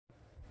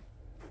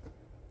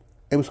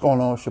Hey, what's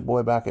going on? It's your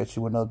boy back at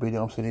you with another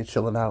video. I'm sitting here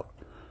chilling out.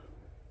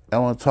 I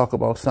want to talk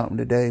about something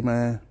today,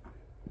 man.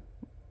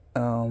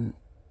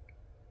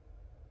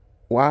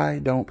 Why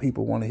don't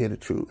people want to hear the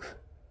truth?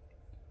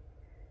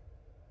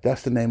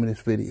 That's the name of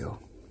this video.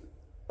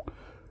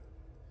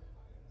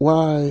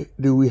 Why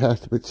do we have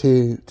to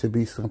pretend to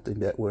be something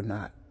that we're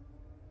not?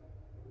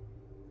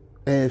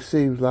 And it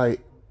seems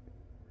like,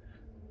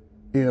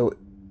 you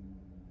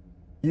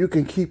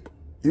can keep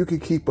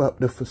up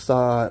the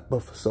facade,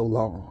 but for so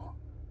long.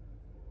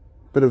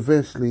 But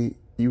eventually,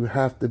 you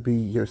have to be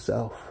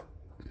yourself.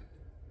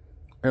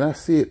 And I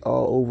see it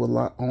all over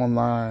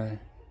online.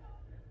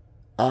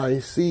 I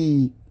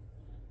see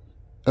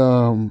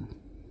Instagram,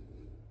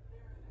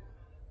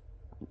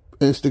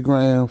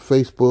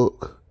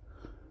 Facebook,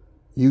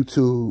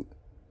 YouTube.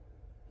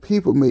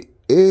 People make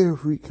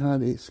every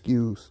kind of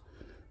excuse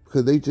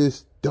because they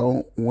just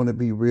don't want to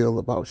be real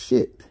about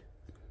shit.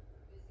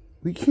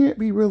 We can't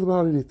be real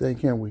about anything,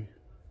 can we?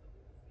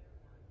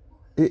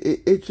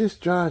 It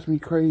just drives me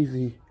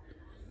crazy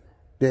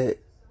that,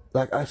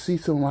 like, I see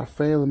some of my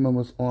family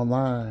members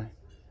online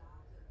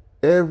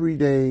every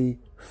day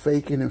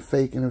faking and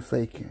faking and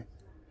faking.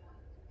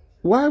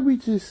 Why you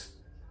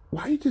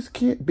just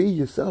can't be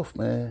yourself,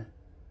 man?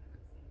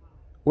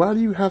 Why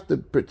do you have to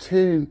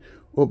pretend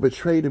or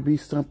betray to be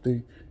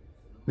something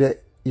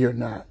that you're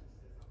not?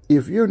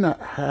 If you're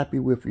not happy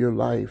with your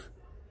life,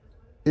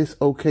 it's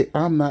okay.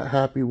 I'm not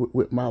happy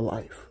with my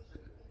life.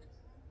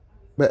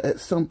 But at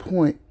some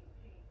point,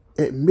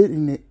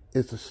 admitting it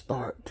is a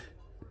start.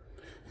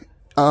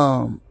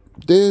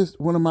 There's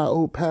one of my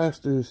old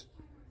pastors,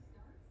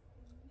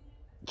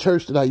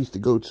 church that I used to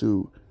go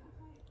to,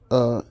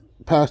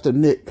 Pastor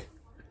Nick.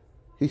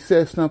 He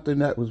said something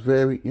that was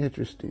very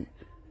interesting.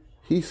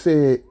 He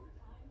said,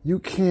 you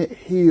can't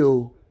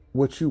heal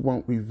what you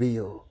won't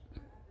reveal.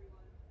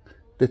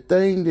 The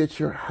thing that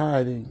you're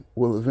hiding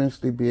will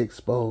eventually be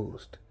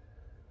exposed.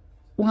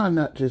 Why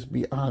not just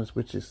be honest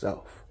with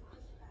yourself?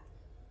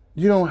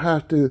 You don't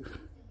have to,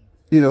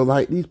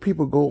 like these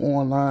people go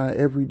online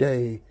every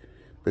day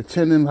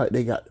pretending like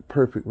they got the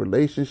perfect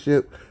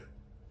relationship,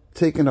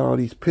 taking all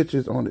these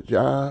pictures on the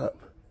job.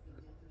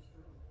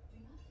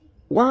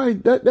 Why?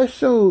 That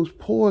shows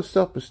poor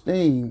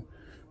self-esteem,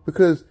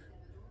 because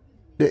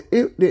the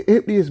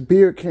emptiest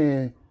beer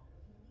can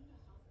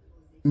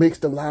makes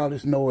the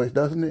loudest noise,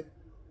 doesn't it?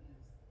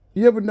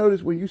 You ever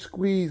notice when you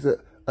squeeze an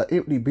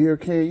empty beer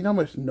can, you know how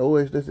much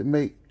noise does it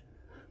make?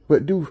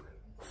 But do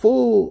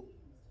full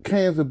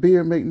cans of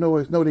beer make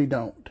noise? No, they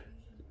don't.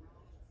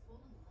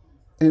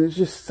 And it's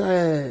just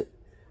sad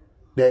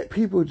that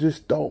people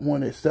just don't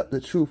want to accept the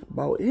truth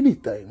about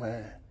anything,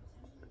 man.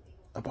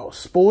 About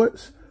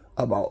sports,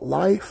 about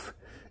life.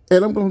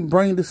 And I'm going to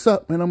bring this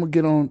up and I'm going to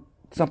get on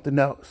something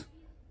else.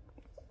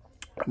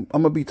 I'm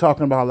going to be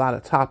talking about a lot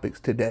of topics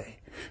today.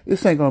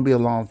 This ain't going to be a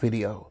long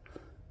video.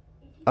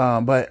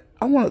 But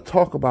I want to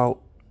talk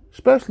about,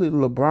 especially the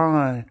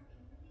LeBron,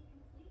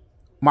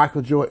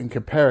 Michael Jordan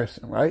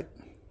comparison, right?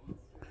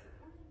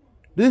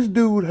 This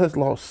dude has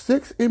lost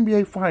 6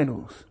 NBA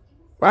finals,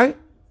 right?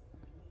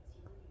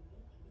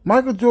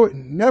 Michael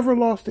Jordan never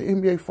lost the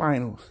NBA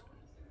finals.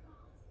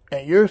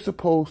 And you're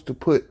supposed to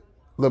put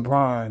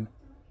LeBron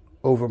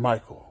over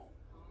Michael.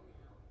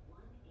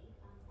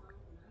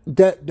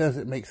 That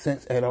doesn't make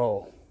sense at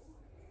all.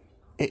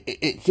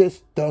 It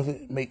just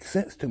doesn't make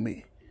sense to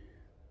me.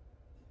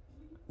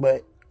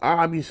 But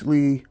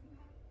obviously,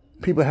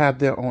 people have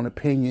their own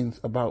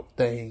opinions about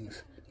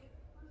things.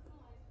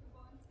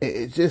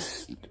 It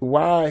just,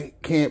 why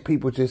can't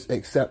people just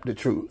accept the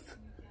truth?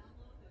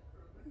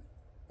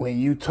 When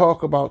you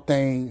talk about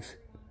things,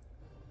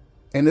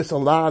 and there's a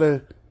lot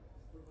of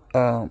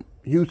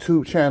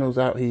YouTube channels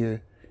out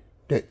here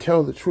that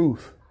tell the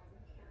truth,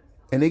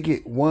 and they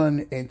get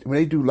one, and when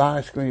they do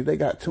live streams, they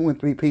got 2 and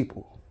 3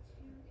 people.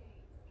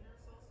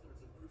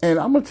 And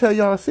I'm going to tell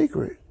y'all a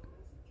secret.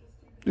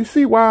 You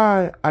see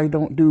why I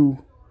don't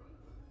do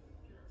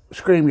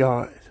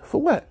StreamYards?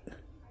 For what?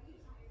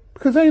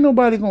 Because ain't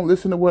nobody going to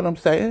listen to what I'm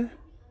saying.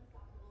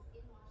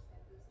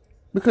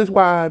 Because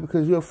why?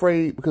 Because you're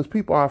afraid. Because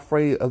people are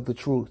afraid of the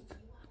truth.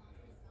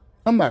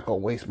 I'm not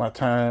going to waste my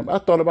time. I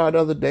thought about it the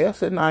other day. I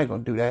said, no, I ain't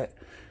going to do that.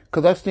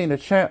 Because I seen a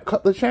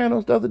couple of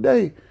channels the other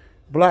day.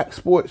 Black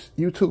sports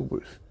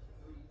YouTubers.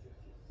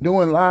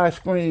 Doing live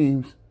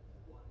streams.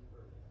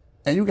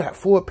 And you got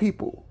 4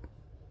 people.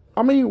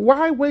 I mean,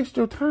 why waste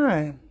your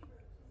time?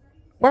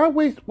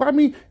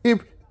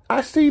 If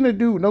I seen a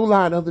dude, no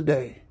lie, the other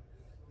day,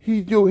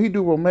 he do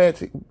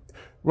romantic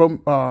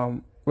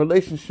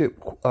relationship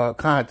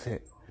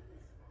content,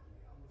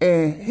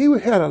 and he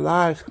had a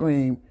live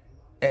stream,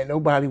 and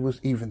nobody was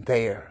even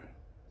there.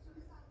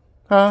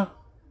 Huh?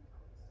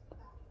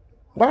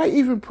 Why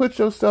even put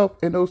yourself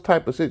in those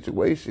type of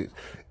situations?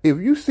 If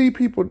you see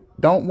people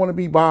don't want to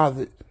be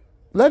bothered,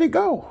 let it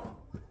go.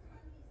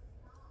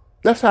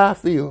 That's how I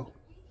feel.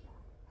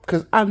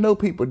 Because I know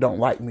people don't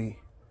like me.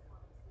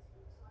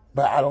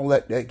 But I don't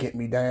let that get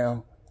me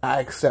down. I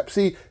accept.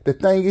 See, the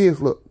thing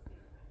is, look,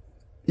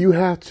 you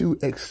have to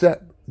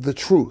accept the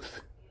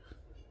truth.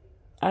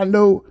 I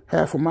know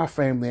half of my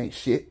family ain't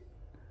shit.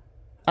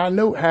 I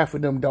know half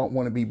of them don't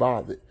want to be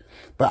bothered.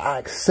 But I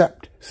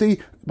accept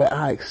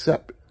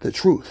the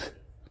truth.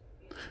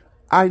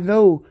 I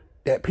know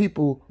that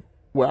people,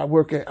 where I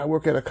work at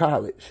a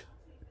college.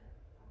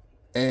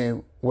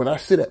 And when I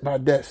sit at my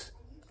desk,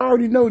 I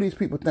already know these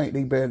people think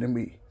they better than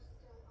me.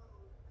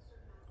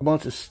 A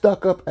bunch of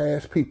stuck up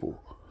ass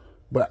people.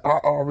 But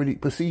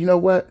see, you know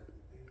what?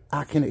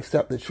 I can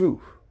accept the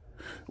truth.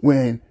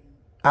 When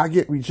I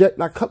get rejected,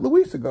 like a couple of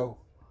weeks ago,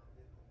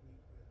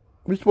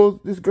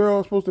 this girl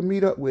was supposed to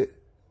meet up with,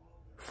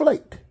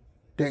 flaked.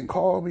 Didn't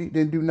call me,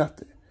 didn't do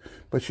nothing.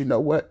 But you know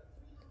what?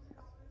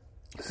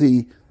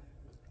 See,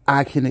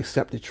 I can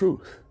accept the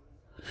truth.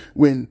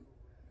 When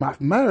my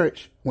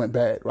marriage went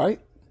bad,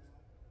 right?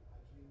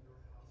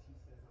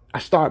 I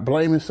started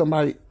blaming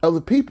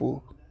other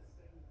people,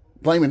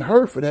 blaming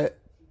her for that.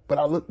 But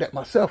I looked at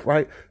myself,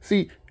 right?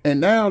 See, and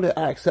now that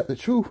I accept the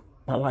truth,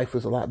 my life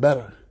is a lot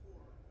better.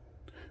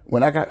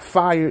 When I got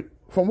fired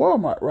from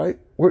Walmart, right?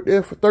 Worked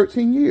there for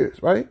 13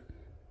 years, right?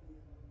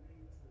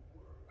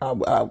 I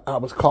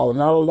was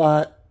calling out a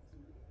lot.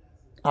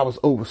 I was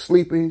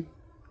oversleeping.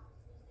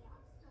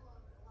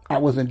 I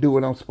wasn't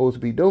doing what I'm supposed to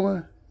be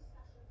doing.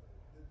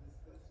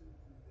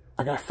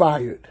 I got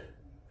fired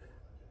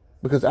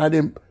because I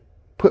didn't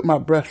put my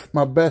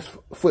best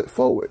foot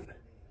forward.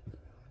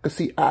 Because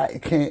see, I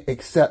can't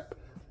accept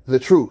the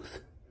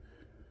truth.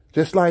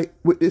 Just like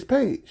with this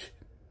page.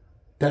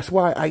 That's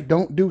why I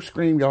don't do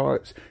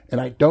StreamYards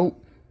and I don't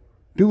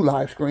do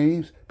live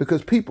streams,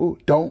 because people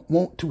don't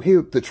want to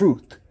hear the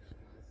truth.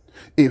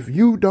 If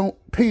you don't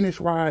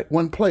penis ride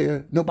one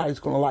player, nobody's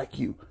going to like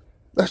you.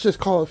 Let's just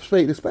call a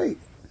spade a spade.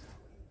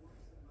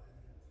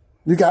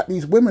 You got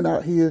these women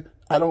out here.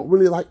 I don't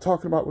really like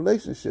talking about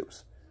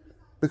relationships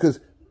because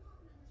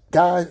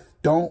guys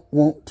don't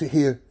want to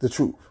hear the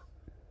truth.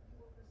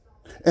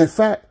 In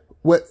fact,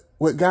 what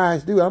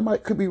guys do,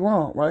 could be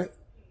wrong, right?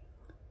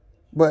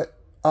 But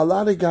a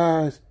lot of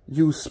guys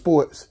use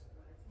sports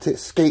to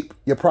escape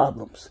your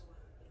problems.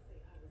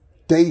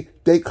 They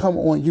come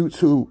on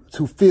YouTube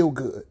to feel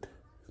good.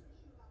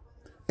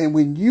 And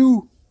when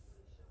you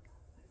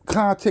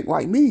contact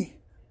like me,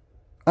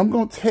 I'm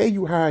going to tell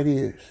you how it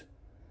is.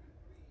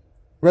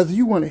 Whether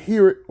you want to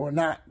hear it or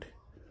not,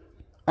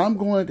 I'm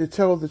going to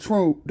tell the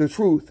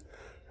truth,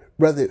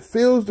 whether it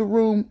fills the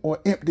room or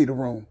empty the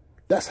room.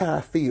 That's how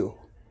I feel.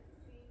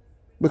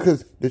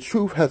 Because the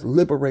truth has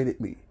liberated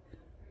me.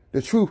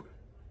 The truth.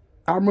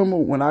 I remember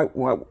when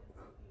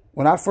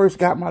I first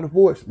got my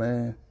divorce,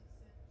 man,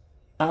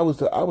 I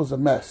was a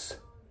mess.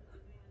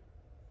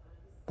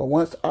 But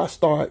once I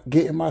start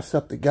getting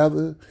myself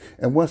together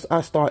and once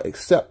I start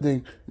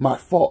accepting my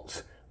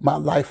faults, my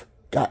life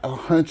got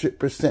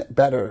 100%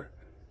 better.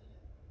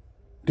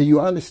 Do you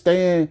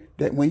understand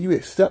that when you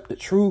accept the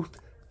truth,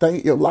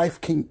 your life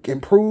can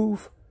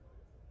improve?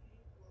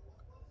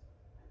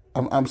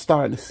 I'm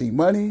starting to see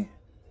money.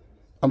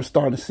 I'm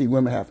starting to see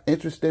women have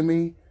interest in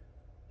me.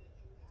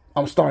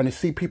 I'm starting to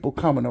see people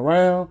coming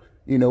around.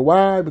 You know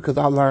why? Because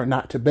I learned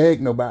not to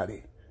beg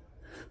nobody.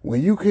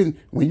 When you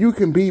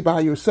can be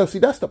by yourself. See,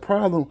 that's the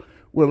problem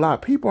with a lot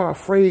of people are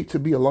afraid to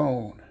be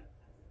alone.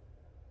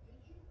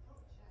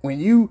 When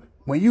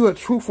you're a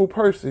truthful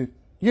person,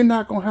 you're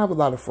not going to have a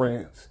lot of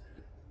friends.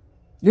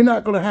 You're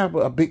not going to have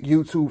a big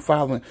YouTube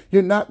following.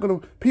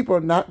 People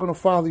are not going to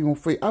follow you on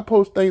Facebook. I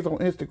post things on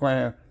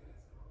Instagram.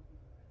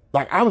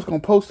 Like I was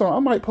going to post something. I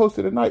might post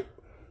it tonight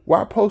where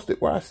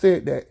I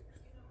said that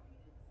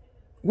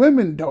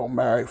women don't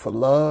marry for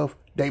love.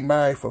 They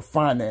marry for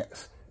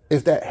finance.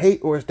 Is that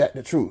hate or is that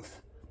the truth?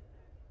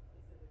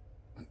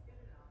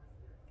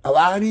 A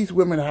lot of these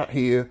women out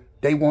here,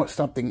 they want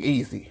something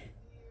easy.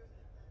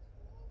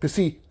 But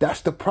see,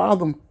 that's the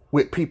problem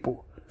with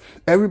people.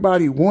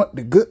 Everybody want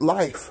the good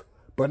life,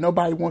 but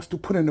nobody wants to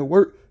put in the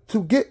work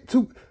to get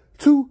to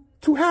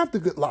have the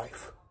good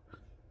life.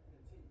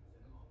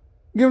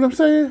 You know what I'm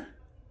saying?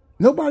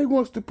 Nobody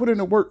wants to put in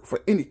the work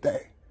for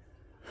anything.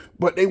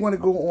 But they want to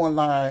go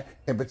online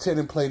and pretend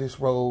and play this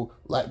role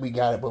like we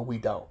got it, but we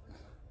don't.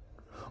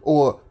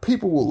 Or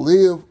people will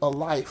live a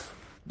life.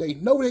 They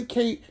know they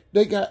can't.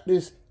 They got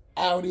this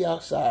Audi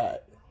outside.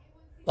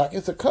 Like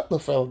it's a couple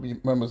of family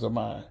members of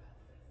mine.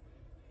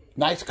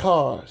 Nice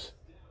cars.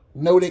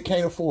 Know they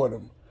can't afford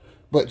them.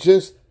 But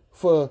just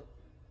for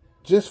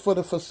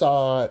the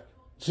facade,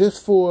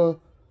 just for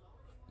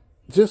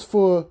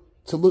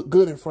to look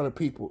good in front of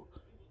people.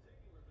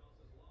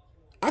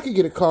 I could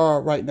get a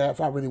car right now if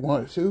I really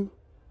wanted to.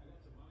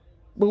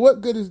 But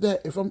what good is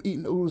that if I'm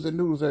eating oodles and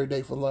noodles every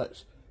day for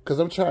lunch? Because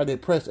I'm trying to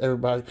impress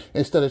everybody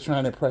instead of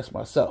trying to impress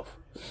myself.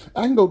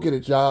 I can go get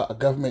a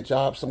government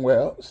job somewhere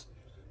else.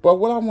 But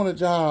what I want a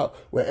job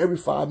where every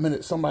 5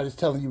 minutes somebody's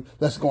telling you,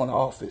 let's go in the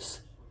office.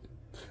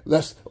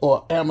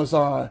 Or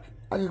Amazon,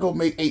 I can go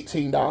make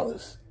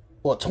 $18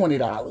 or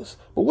 $20.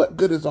 But what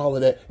good is all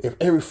of that if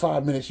every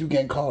 5 minutes you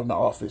getting called in the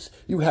office?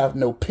 You have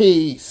no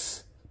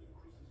peace.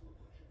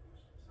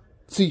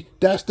 See,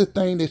 that's the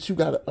thing that you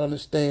got to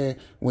understand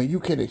when you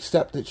can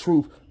accept the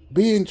truth.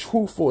 Being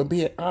truthful and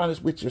being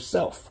honest with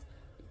yourself.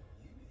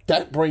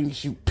 that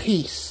brings you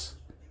peace.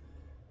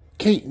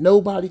 Can't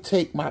nobody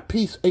take my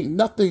peace. Ain't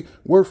nothing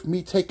worth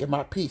me taking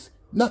my peace.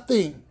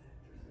 Nothing.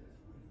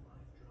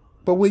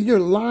 But when you're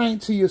lying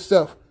to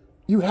yourself,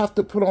 you have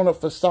to put on a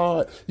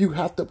facade. You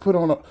have to put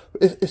on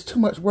it's too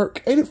much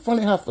work. Ain't it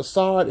funny how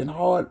facade and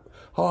hard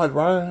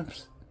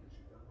rhymes?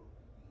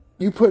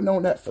 You putting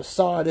on that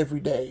facade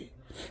every day.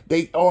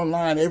 They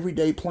online every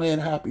day playing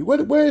happy.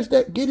 Where is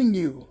that getting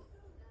you?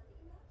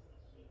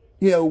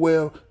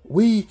 Well,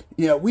 we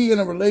in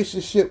a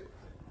relationship.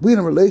 We in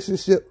a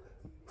relationship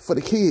for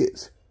the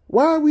kids.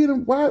 Why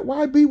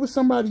be with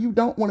somebody you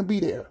don't want to be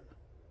there?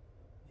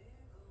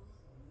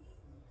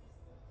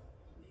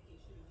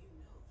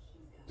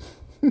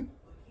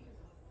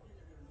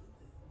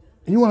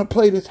 You want to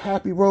play this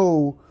happy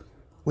role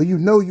where you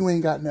know you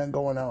ain't got nothing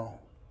going on.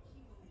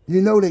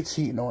 You know they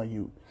cheating on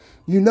you.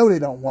 You know they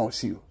don't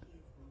want you.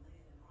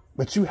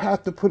 But you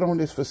have to put on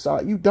this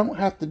facade. You don't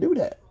have to do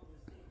that.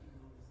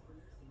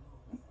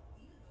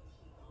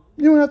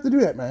 You don't have to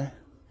do that, man.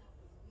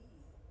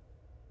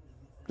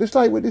 Just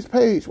like with this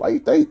page. Why you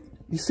think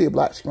you see a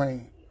black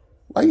screen?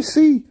 Why you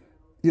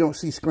don't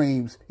see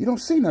screams? You don't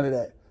see none of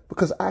that.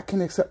 Because I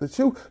can accept the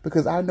truth.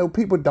 Because I know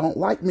people don't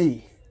like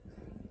me.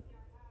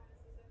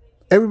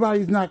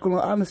 Everybody's not going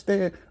to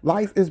understand.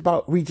 Life is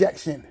about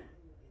rejection.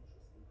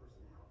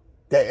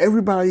 That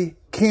everybody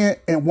can't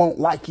and won't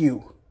like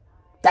you.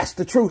 That's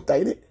the truth,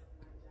 ain't it?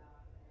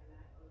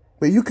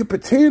 But you can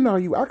pretend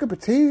on you. I can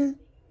pretend.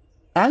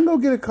 I ain't going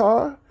to get a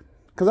car.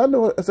 Because I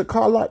know it's a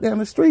car lot down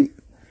the street.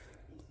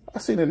 I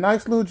seen a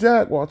nice little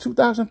Jaguar.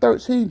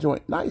 2013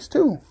 joint. Nice,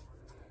 too.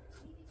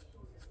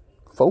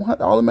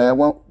 400. All the man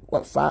want,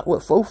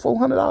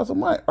 $400 a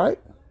month, right?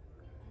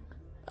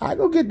 I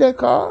go get that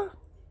car.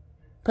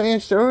 Pay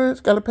insurance,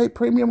 got to pay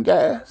premium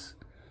gas.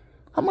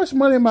 How much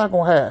money am I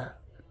going to have?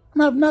 I'm going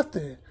to have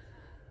nothing.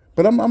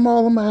 But all I'm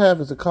going to have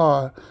is a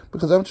car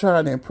because I'm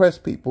trying to impress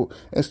people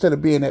instead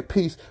of being at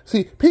peace.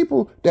 See,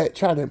 people that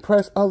try to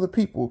impress other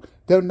people,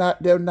 they're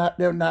not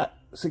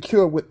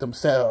secure with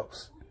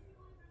themselves.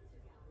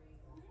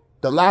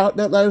 The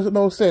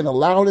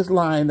loudest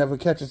lion never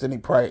catches any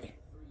prey.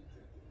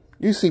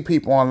 You see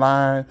people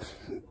online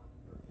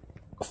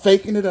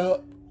faking it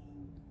up.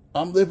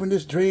 I'm living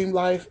this dream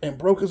life and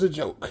broke as a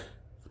joke.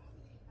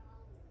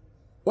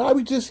 I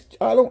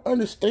don't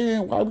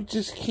understand why we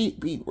just can't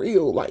be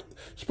real. Like,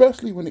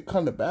 especially when it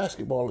comes to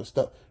basketball and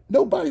stuff.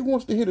 Nobody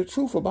wants to hear the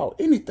truth about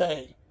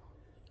anything.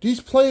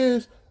 These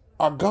players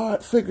are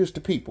God figures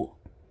to people.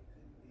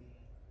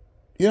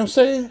 You know what I'm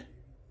saying?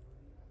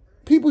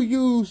 People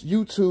use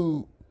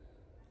YouTube,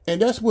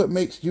 and that's what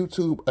makes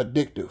YouTube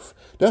addictive.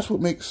 That's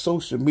what makes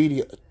social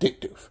media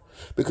addictive.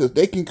 Because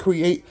they can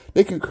create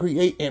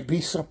and be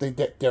something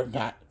that they're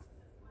not.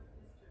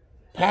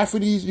 Half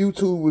of these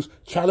YouTubers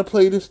try to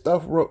play this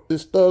thug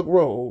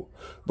role,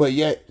 but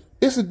yet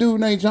it's a dude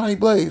named Johnny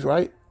Blaze,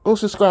 right? Go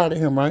subscribe to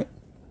him, right?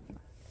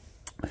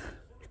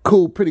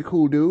 Cool, pretty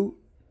cool dude.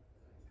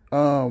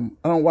 I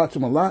don't watch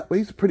him a lot, but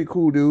he's a pretty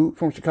cool dude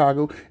from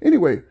Chicago.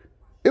 Anyway,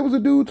 it was a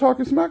dude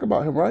talking smack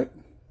about him, right?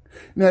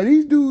 Now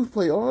these dudes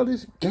play all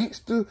this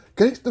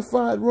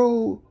gangstified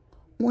role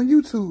on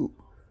YouTube.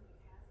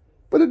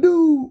 But a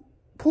dude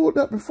pulled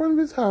up in front of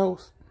his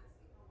house,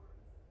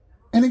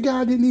 and the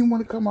guy didn't even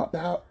want to come out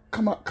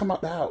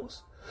the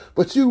house.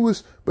 But you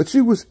was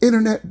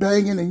internet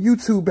banging and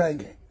YouTube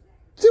banging.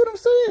 See what I'm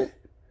saying?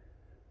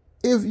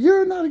 If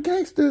you're not a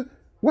gangster,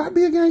 why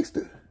be a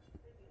gangster?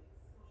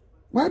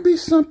 Why be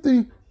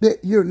something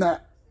that you're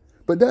not?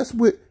 But that's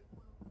what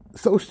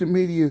social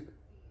media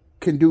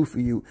can do for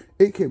you.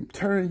 It can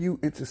turn you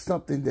into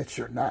something that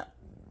you're not.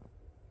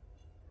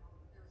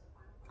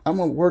 I'm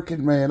a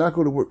working man. I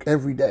go to work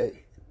every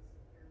day.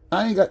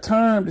 I ain't got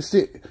time to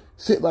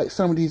sit like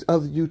some of these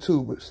other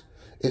YouTubers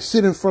and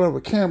sit in front of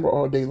a camera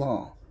all day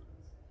long.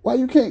 Why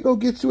you can't go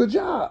get you a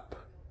job?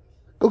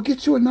 Go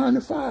get you a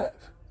 9-to-5.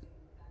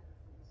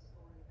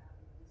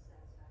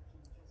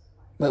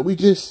 But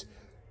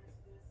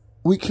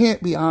we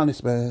can't be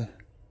honest, man.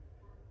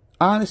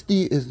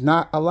 Honesty is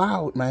not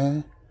allowed,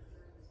 man.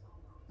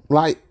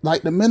 Like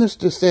the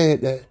minister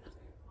said that,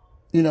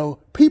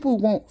 people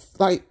won't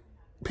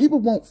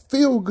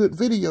feel good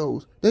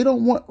videos. They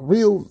don't want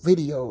real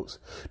videos.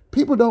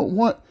 People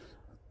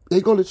they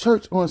go to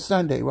church on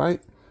Sunday,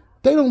 right?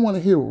 They don't want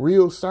to hear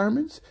real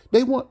sermons.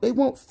 They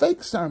want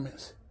fake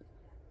sermons.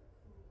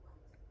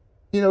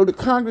 The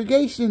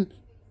congregation,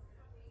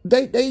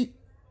 they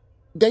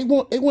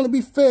want to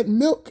be fed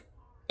milk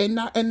and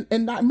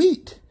not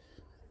meat.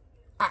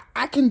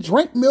 I can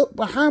drink milk,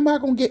 but how am I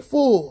going to get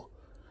full?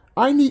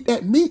 I need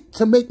that meat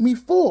to make me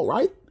full,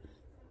 right?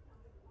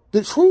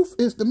 The truth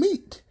is the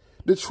meat.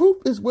 The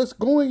truth is what's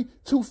going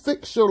to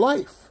fix your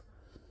life.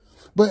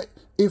 But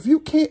if you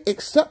can't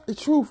accept the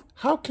truth,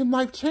 how can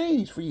life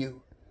change for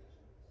you?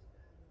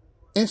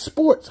 In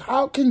sports,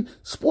 how can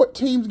sport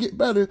teams get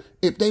better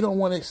if they don't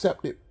want to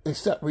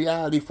accept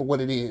reality for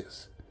what it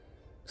is?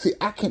 See,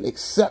 I can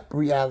accept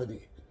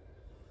reality.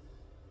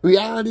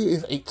 Reality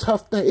is a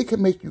tough thing. It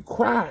can make you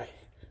cry.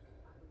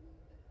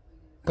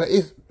 But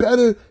it's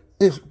better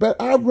It's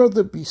better. I'd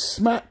rather be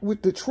smacked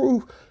with the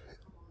truth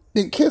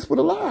than kissed with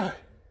a lie.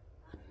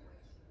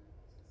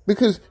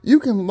 Because you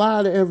can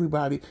lie to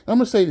everybody. I'm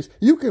going to say this.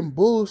 You can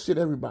bullshit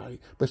everybody,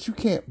 but you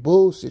can't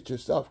bullshit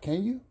yourself,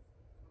 can you?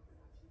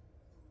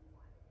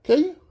 Can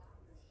you?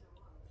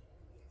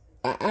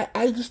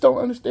 I just don't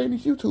understand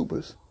these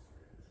YouTubers.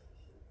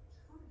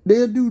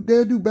 They'll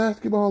do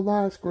basketball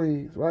live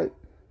screens, right?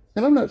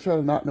 And I'm not trying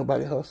to knock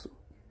nobody hustle.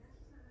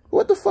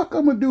 What the fuck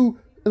I'm going to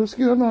do?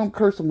 Excuse me, I know I'm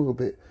cursing a little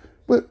bit.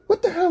 But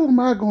what the hell am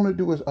I going to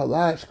do with a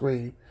live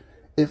stream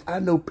if I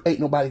know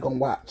ain't nobody going to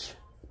watch?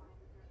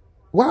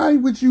 Why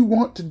would you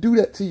want to do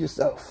that to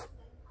yourself?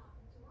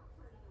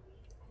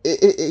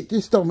 It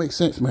just don't make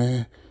sense,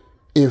 man.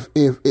 If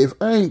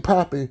I ain't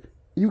popping,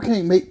 you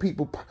can't make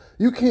people.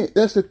 You can't.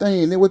 That's the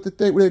thing. And then what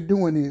they're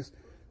doing is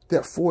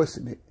they're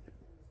forcing it.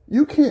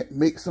 You can't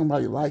make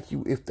somebody like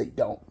you if they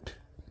don't.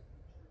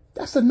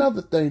 That's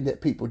another thing that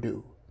people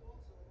do.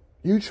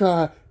 You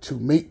try to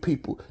make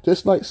people,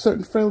 just like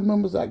certain family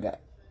members I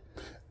got.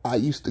 I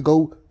used to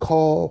go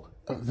call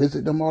and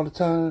visit them all the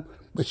time.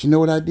 But you know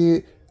what I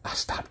did? I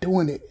stopped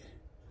doing it.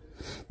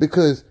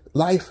 Because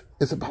life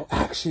is about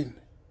action.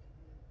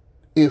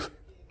 If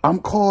I'm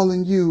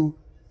calling you,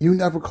 you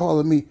never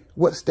calling me,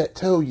 what's that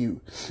tell you?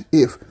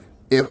 If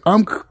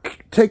I'm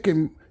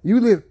taking, you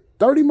live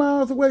 30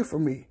 miles away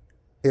from me.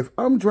 If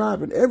I'm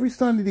driving every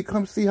Sunday to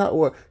come see how,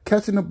 or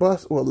catching a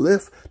bus or a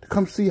lift to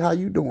come see how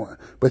you doing,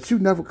 but you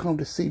never come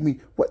to see me,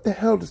 what the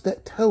hell does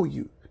that tell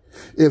you?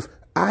 If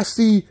I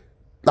see,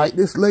 like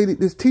this lady,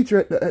 this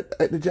teacher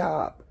at the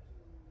job,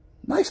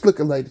 nice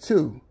looking lady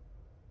too,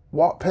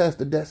 walk past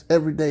the desk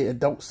every day and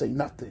don't say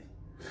nothing.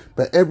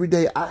 But every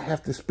day I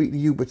have to speak to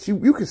you, but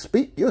you can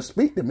speak, you'll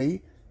speak to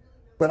me,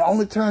 but the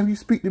only time you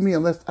speak to me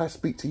unless I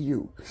speak to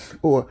you.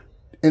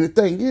 And the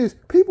thing is,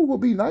 people will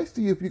be nice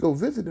to you if you go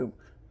visit them,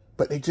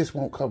 but they just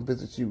won't come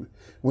visit you.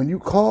 When you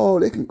call,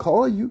 they can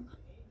call you,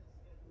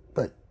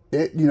 but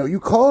you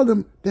call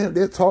them,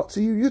 they'll talk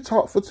to you. You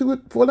talk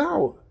for an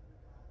hour.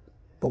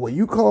 But when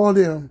you call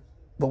them,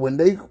 but when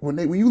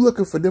you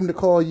looking for them to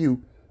call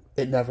you,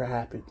 it never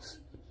happens.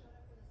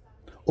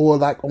 Or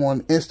like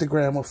on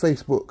Instagram or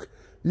Facebook,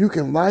 you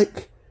can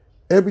like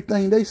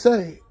everything they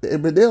say,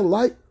 but they'll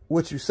like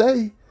what you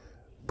say,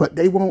 but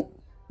they won't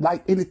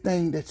like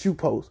anything that you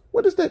post.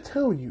 What does that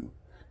tell you?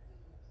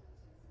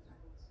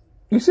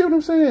 You see what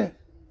I'm saying?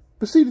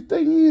 But see, the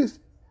thing is,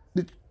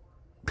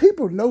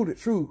 people know the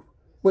truth,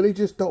 but they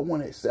just don't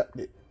want to accept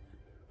it.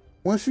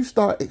 Once you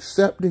start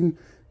accepting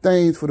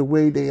things for the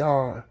way they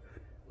are,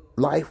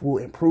 life will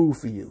improve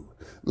for you.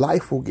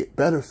 Life will get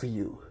better for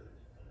you.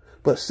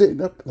 But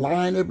sitting up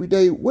lying every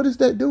day, what is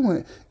that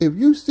doing? If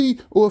you see,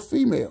 or a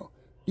female,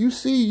 you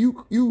see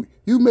you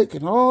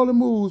making all the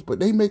moves, but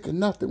they making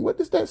nothing. What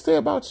does that say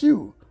about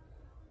you?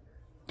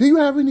 Do you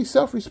have any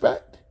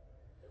self-respect?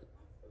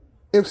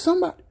 If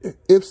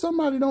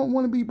somebody don't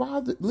want to be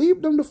bothered,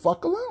 leave them the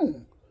fuck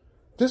alone.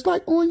 Just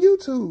like on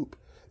YouTube.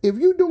 If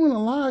you doing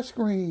a live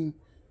stream,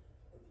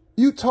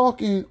 you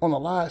talking on a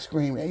live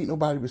stream, ain't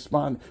nobody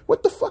responding.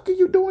 What the fuck are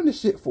you doing this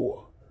shit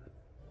for?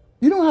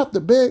 You don't have to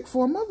beg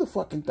for a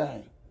motherfucking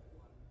thing.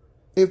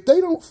 If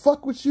they don't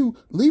fuck with you,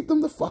 leave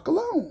them the fuck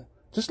alone.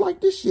 Just like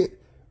this shit.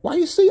 Why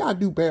you see I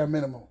do bare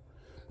minimum?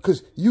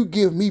 Because you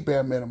give me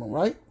bare minimum,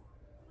 right?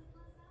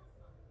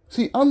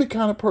 See, I'm the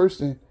kind of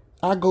person,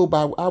 I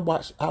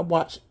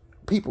watch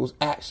people's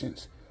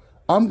actions.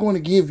 I'm going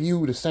to give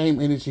you the same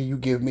energy you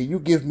give me. You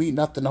give me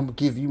nothing, I'm going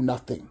to give you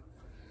nothing.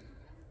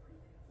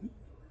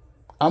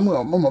 I'm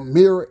going to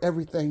mirror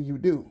everything you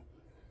do.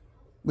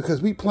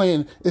 Because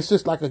it's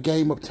just like a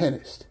game of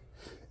tennis.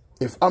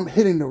 If I'm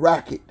hitting the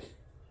racket,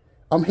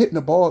 I'm hitting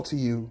the ball to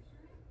you,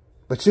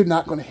 but you're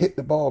not going to hit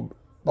the ball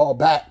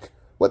back.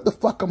 What the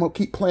fuck I'm going to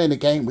keep playing the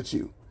game with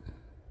you?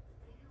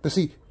 But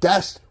see,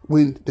 that's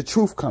when the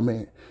truth come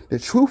in. The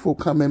truth will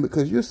come in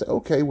because you say,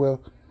 okay,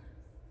 well,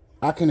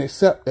 I can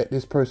accept that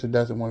this person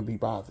doesn't want to be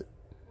bothered.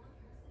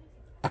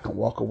 I can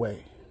walk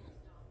away.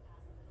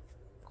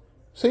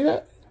 See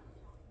that?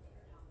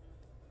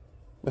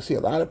 But see, a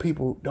lot of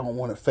people don't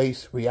want to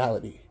face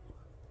reality.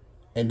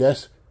 And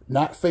that's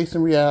not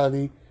facing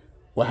reality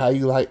with how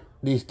you like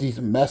these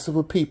mess of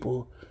a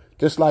people,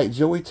 just like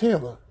Joey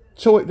Taylor.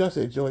 Joey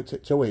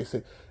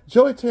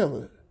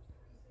Taylor.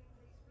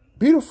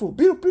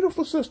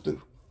 Beautiful sister.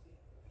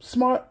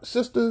 Smart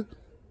sister.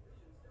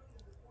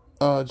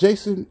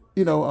 Jason,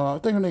 I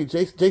think her name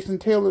is Jason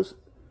Taylor's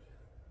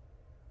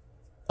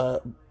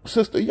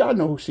sister. Y'all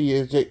know who she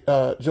is,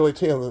 Joey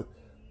Taylor,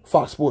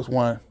 Fox Sports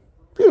 1.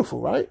 Beautiful,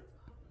 right?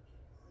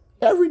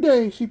 Every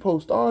day she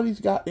posts all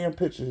these goddamn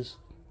pictures.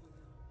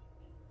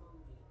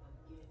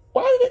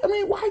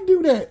 Why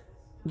do that?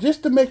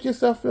 Just to make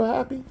yourself feel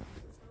happy?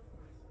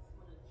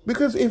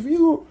 Because if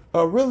you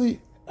are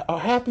really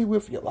happy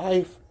with your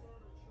life,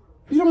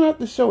 you don't have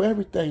to show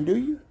everything, do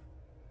you?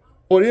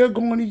 Or they'll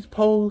go on these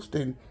posts,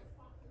 and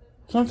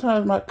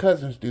sometimes my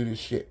cousins do this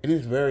shit, and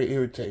it's very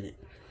irritating.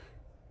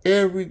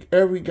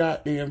 Every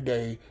goddamn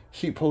day,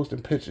 she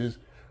posting pictures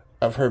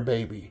of her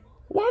baby.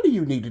 Why do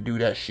you need to do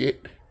that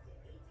shit?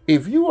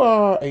 If you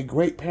are a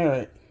great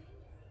parent,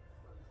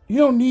 you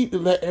don't need to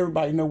let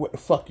everybody know what the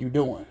fuck you're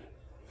doing.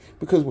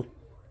 Because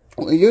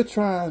when you're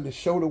trying to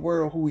show the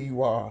world who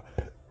you are,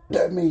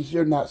 that means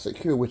you're not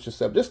secure with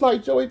yourself. Just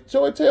like Joy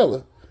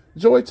Taylor.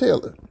 Joy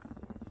Taylor.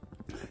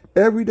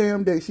 Every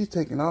damn day she's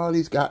taking all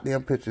these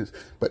goddamn pictures,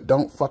 but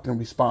don't fucking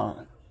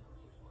respond.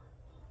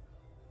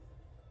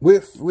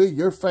 With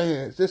your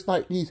fans, just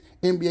like these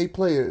NBA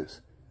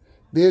players.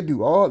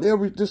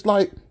 They'll just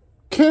like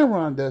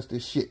Cameron does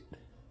this shit.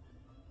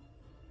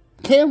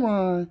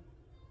 Cameron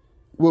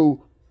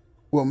will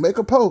make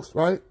a post,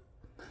 right?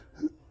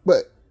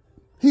 But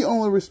he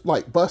only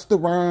like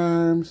Busta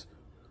Rhymes,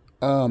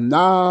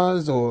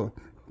 Nas, or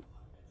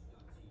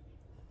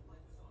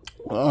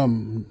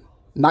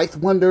Ninth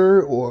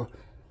Wonder, or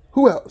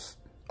who else?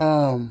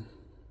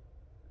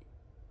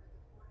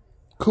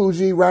 Kool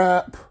G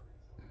Rap,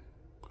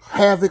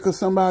 Havoc, or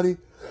somebody.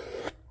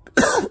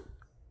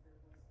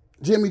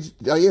 Jimmy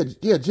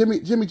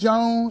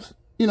Jones,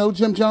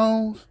 Jim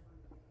Jones,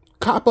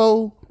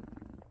 Capo.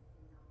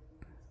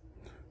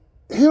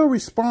 He'll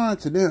respond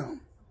to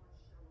them,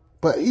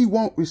 but he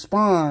won't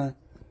respond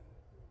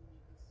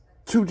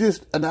to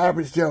just an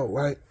average Joe,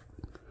 right?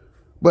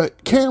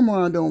 But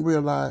Cameron don't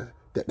realize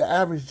that the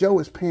average Joe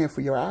is paying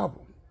for your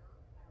album.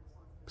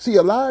 See,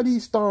 a lot of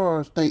these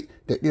stars think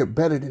that they're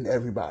better than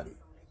everybody,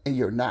 and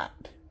you're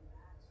not.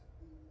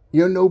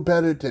 You're no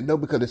better than no,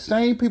 because the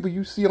same people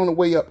you see on the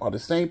way up are the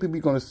same people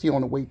you're going to see on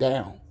the way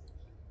down.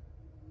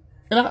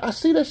 And I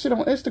see that shit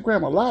on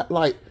Instagram a lot.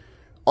 Like,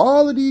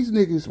 all of these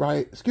niggas,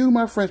 right? Excuse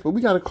my French, but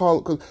we got to call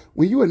it, because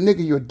when you a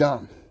nigga, you're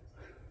dumb.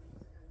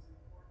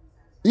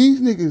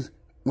 These niggas,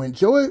 when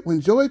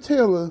Joy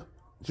Taylor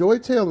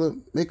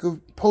make a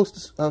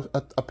post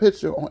a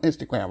picture on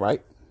Instagram,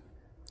 right?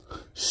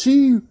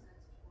 She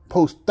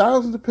posts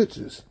thousands of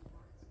pictures.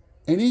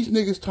 And these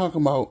niggas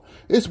talking about,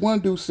 this one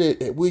dude said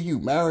that, will you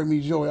marry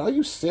me, Joy? Are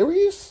you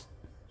serious?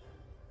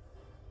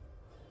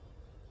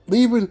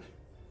 Leaving,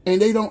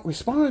 and they don't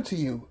respond to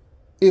you.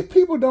 If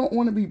people don't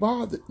want to be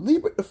bothered,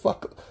 leave it the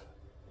fuck up.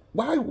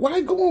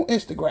 Why go on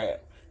Instagram?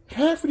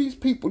 Half of these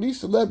people, these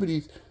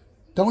celebrities,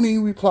 don't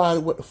even reply to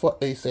what the fuck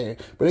they saying.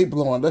 But they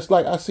blowing. That's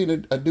like I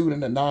seen a dude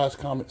in the Nas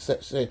comment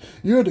section saying,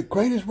 you're the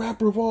greatest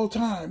rapper of all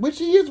time. Which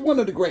he is one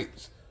of the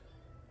greats.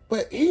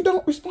 But he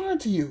don't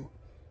respond to you.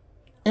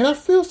 And I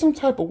feel some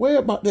type of way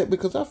about that,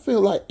 because I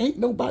feel like ain't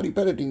nobody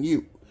better than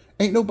you.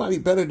 Ain't nobody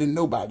better than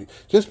nobody.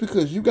 Just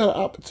because you got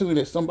an opportunity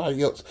at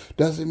somebody else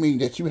doesn't mean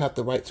that you have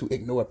the right to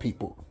ignore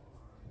people.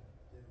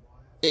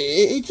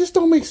 It just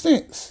don't make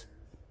sense.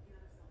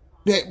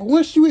 That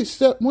once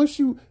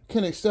you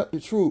can accept the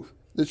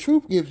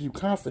truth gives you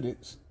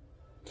confidence.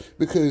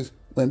 Because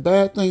when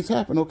bad things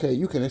happen, okay,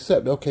 you can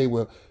accept, okay,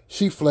 well,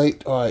 she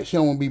flaked, all right, she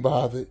don't want to be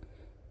bothered.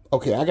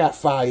 Okay, I got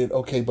fired.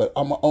 Okay, but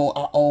I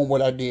own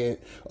what I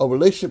did. A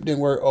relationship didn't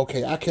work.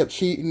 Okay, I kept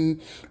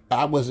cheating.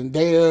 I wasn't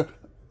there.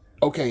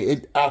 Okay,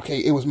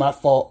 it was my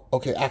fault.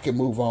 Okay, I can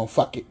move on.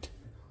 Fuck it.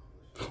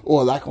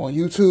 Or like on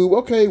YouTube.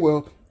 Okay,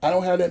 well, I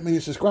don't have that many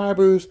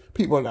subscribers.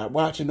 People are not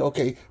watching.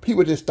 Okay,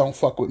 people just don't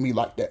fuck with me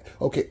like that.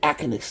 Okay, I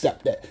can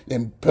accept that.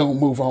 Then boom,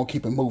 move on,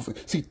 keep it moving.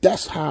 See,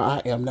 that's how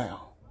I am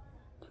now.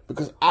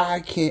 Because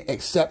I can't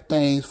accept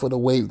things for the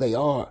way they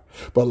are.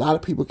 But a lot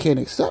of people can't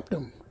accept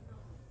them.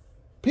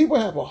 People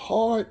have a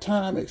hard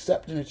time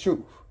accepting the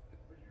truth.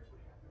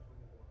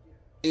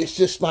 It's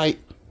just like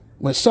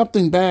when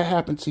something bad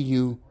happens to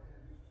you,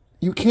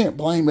 you can't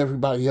blame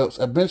everybody else.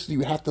 Eventually,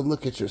 you have to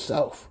look at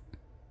yourself.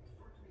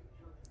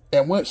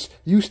 And once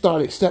you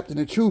start accepting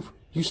the truth,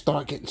 you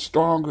start getting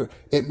stronger.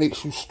 It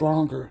makes you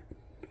stronger.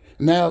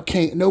 Now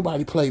can't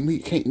nobody play me.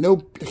 Can't no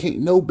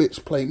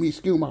bitch play me.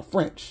 Excuse my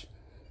French.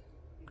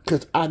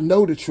 Because I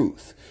know the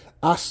truth.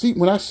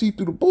 When I see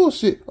through the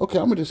bullshit, okay,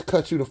 I'm going to just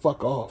cut you the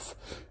fuck off.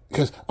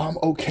 Because I'm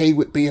okay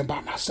with being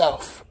by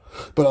myself.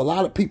 But a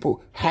lot of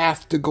people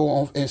have to go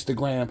on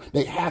Instagram.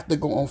 They have to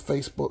go on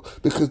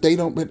Facebook. Because they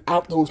don't,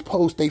 without those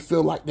posts, they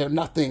feel like they're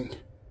nothing.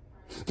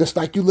 Just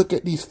like you look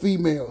at these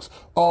females.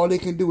 All they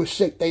can do is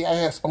shake their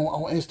ass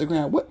on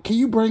Instagram. What can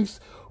you bring?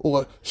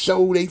 Or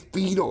show their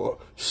feet, or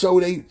show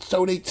their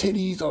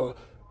titties, or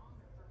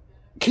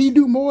can you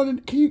do more than,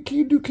 can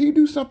you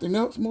do something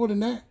else more than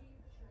that?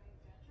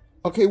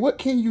 Okay, what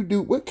can you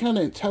do? What kind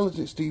of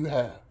intelligence do you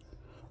have?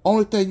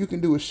 Only thing you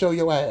can do is show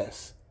your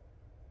ass.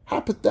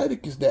 How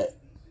pathetic is that?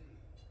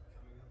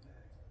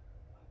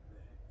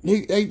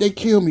 They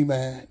kill me,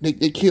 man.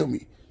 They kill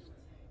me.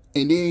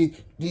 And then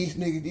these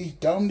niggas, these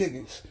dumb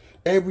niggas,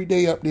 every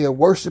day up there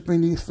worshiping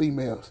these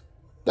females.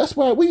 That's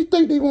why we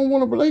think they gonna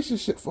want a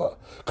relationship for.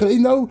 Because they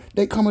know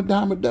they come a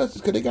dime a dozen,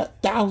 because they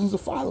got thousands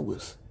of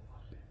followers.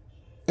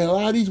 And a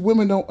lot of these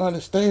women don't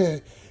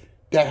understand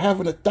that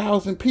having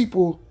 1,000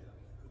 people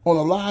on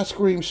a live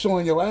stream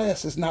showing your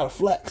ass is not a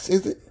flex,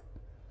 is it?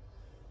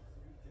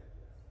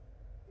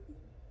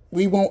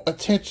 We want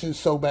attention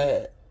so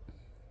bad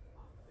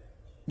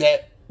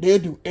that they'll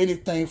do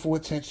anything for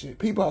attention.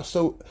 People are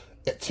so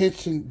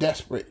attention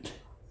desperate.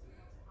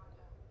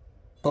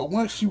 But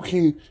once you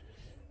can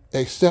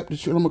accept the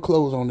truth, I'm going to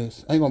close on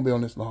this. I ain't going to be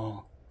on this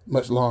long.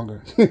 much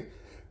longer.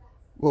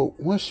 Well,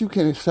 once you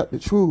can accept the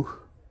truth,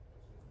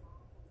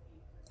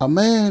 a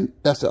man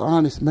that's an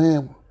honest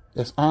man,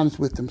 that's honest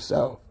with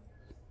himself,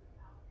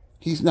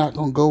 he's not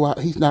going to go out,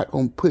 he's not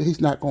going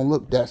to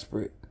look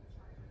desperate.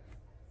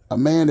 A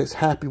man that's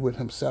happy with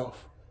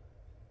himself,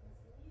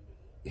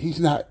 he's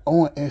not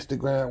on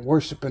Instagram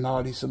worshiping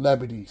all these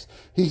celebrities.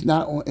 He's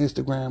not on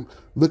Instagram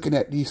looking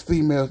at these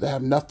females that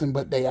have nothing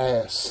but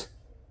their ass.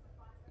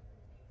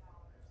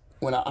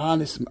 When an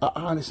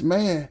honest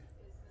man,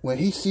 when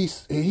he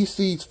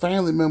sees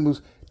family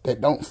members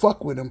that don't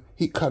fuck with him,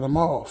 he cut them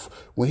off.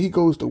 When he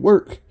goes to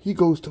work to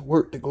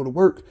go to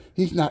work.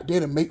 He's not there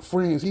to make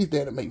friends. He's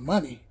there to make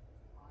money.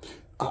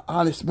 An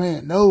honest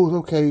man knows,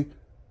 okay,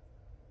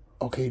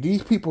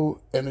 these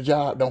people in the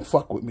job don't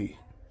fuck with me.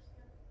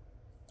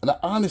 And an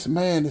honest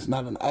man is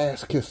not an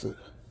ass kisser.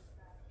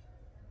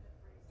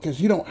 Because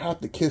you don't have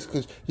to kiss,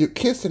 because you're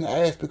kissing the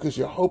ass because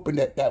you're hoping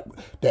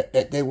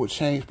that they will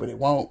change, but it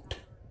won't.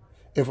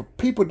 If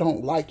people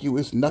don't like you,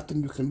 it's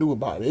nothing you can do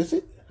about it, is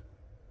it?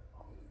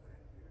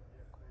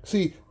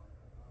 See,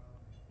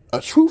 a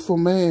truthful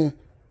man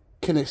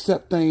can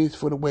accept things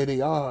for the way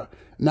they are,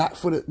 not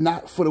for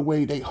the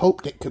way they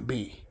hoped it could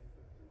be.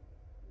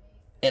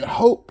 And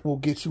hope will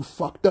get you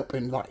fucked up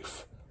in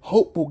life.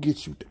 Hope will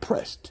get you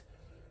depressed.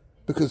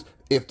 Because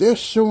if they're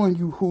showing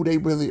you who they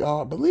really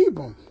are, believe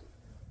them.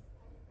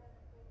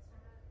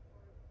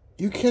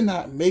 You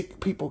cannot make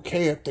people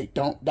care if they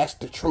don't. That's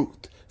the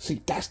truth.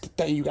 See, that's the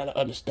thing you got to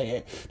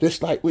understand.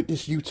 Just like with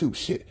this YouTube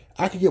shit.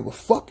 I can give a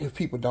fuck if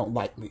people don't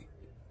like me.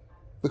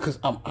 Because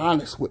I'm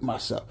honest with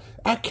myself.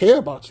 I care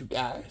about you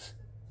guys.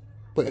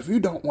 But if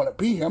you don't want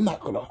to be here, I'm not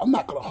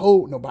gonna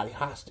hold nobody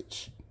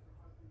hostage.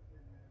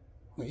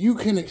 When you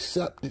can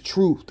accept the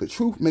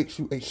truth makes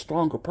you a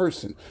stronger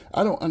person.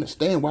 I don't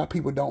understand why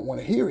people don't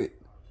want to hear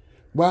it.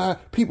 Why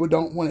people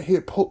don't want to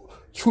hear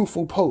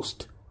truthful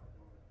posts.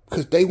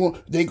 Because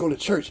they go to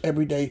church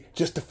every day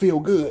just to feel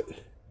good.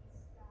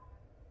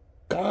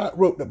 God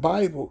wrote the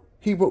Bible.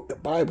 He wrote the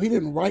Bible. He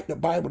didn't write the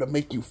Bible to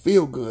make you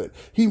feel good.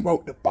 He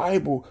wrote the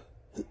Bible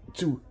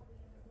to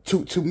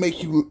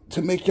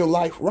make your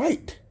life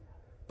right.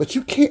 But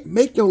you can't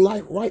make your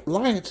life right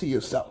lying to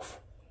yourself.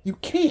 You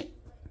can't.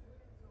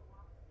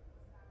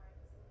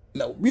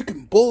 No, you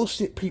can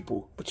bullshit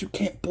people, but you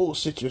can't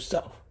bullshit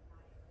yourself.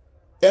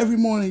 Every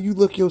morning you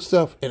look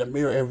yourself in a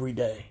mirror every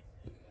day.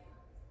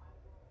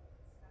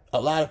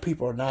 A lot of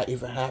people are not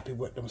even happy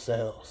with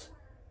themselves.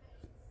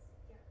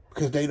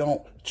 Because they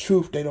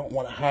don't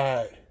want to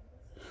hide.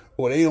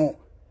 Or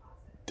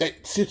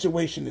that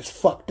situation is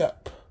fucked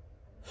up.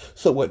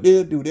 So what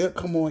they'll do, they'll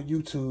come on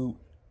YouTube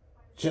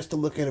just to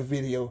look at a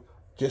video,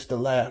 just to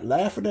laugh.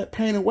 Laughing that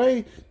pain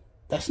away,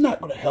 that's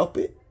not going to help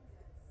it.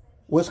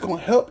 What's going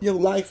to help your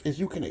life is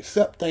you can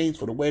accept things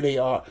for the way they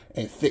are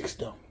and fix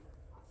them.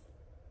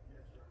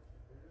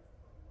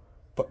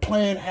 But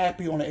playing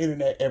happy on the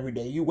internet every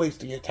day, you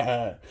wasting your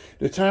time.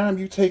 The time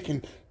you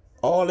taking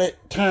all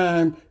that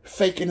time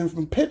faking them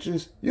from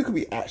pictures, you could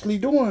be actually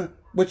doing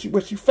what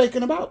you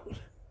faking about.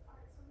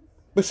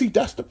 But see,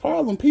 that's the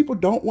problem. People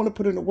don't want to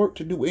put in the work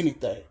to do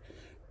anything.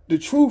 The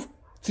truth,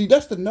 see,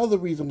 that's another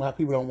reason why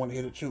people don't want to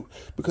hear the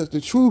truth. Because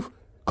the truth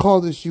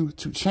causes you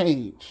to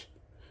change.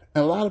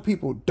 And a lot of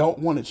people don't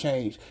want to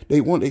change.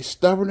 They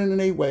stubborn in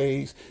their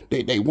ways.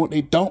 They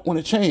don't want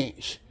to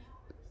change.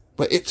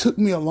 But it took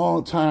me a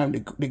long time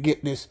to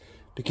get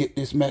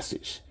this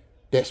message.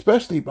 That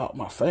especially about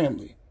my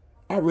family.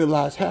 I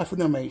realized half of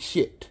them ain't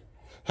shit.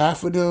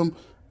 Half of them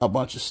a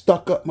bunch of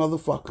stuck up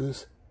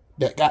motherfuckers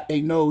that got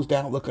their nose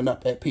down looking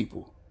up at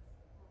people.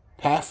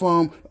 Half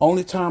of them,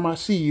 only time I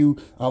see you,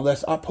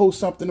 unless I post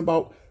something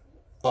about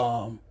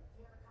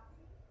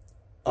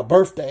a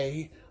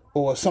birthday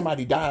or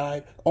somebody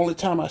died, only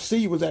time I see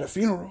you was at a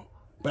funeral.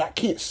 But I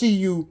can't see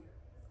you,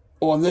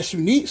 or unless you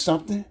need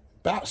something.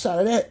 But outside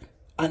of that,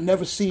 I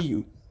never see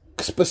you.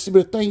 But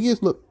the thing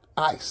is, look,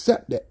 I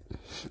accept that.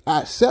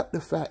 I accept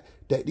the fact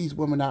that these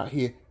women out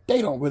here,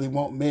 they don't really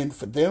want men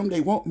for them.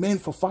 They want men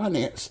for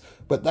finance.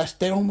 But that's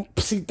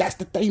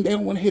the thing. They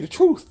don't want to hear the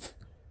truth.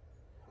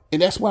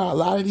 And that's why a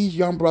lot of these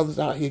young brothers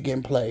out here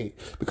getting played.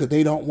 Because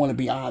they don't want to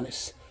be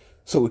honest.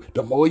 So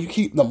the more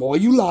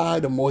you lie,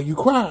 the more you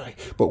cry.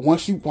 But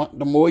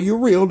the more you're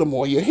real, the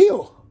more you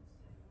heal.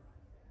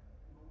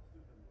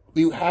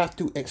 You have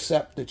to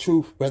accept the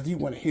truth, whether you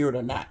want to hear it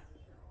or not.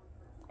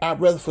 I'd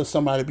rather for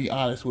somebody to be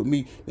honest with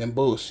me than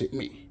bullshit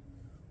me.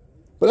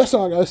 But that's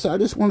all I gotta say. I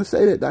just want to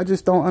say that I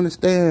just don't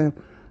understand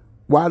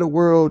why the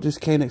world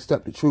just can't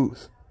accept the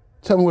truth.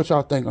 Tell me what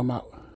y'all think. I'm out.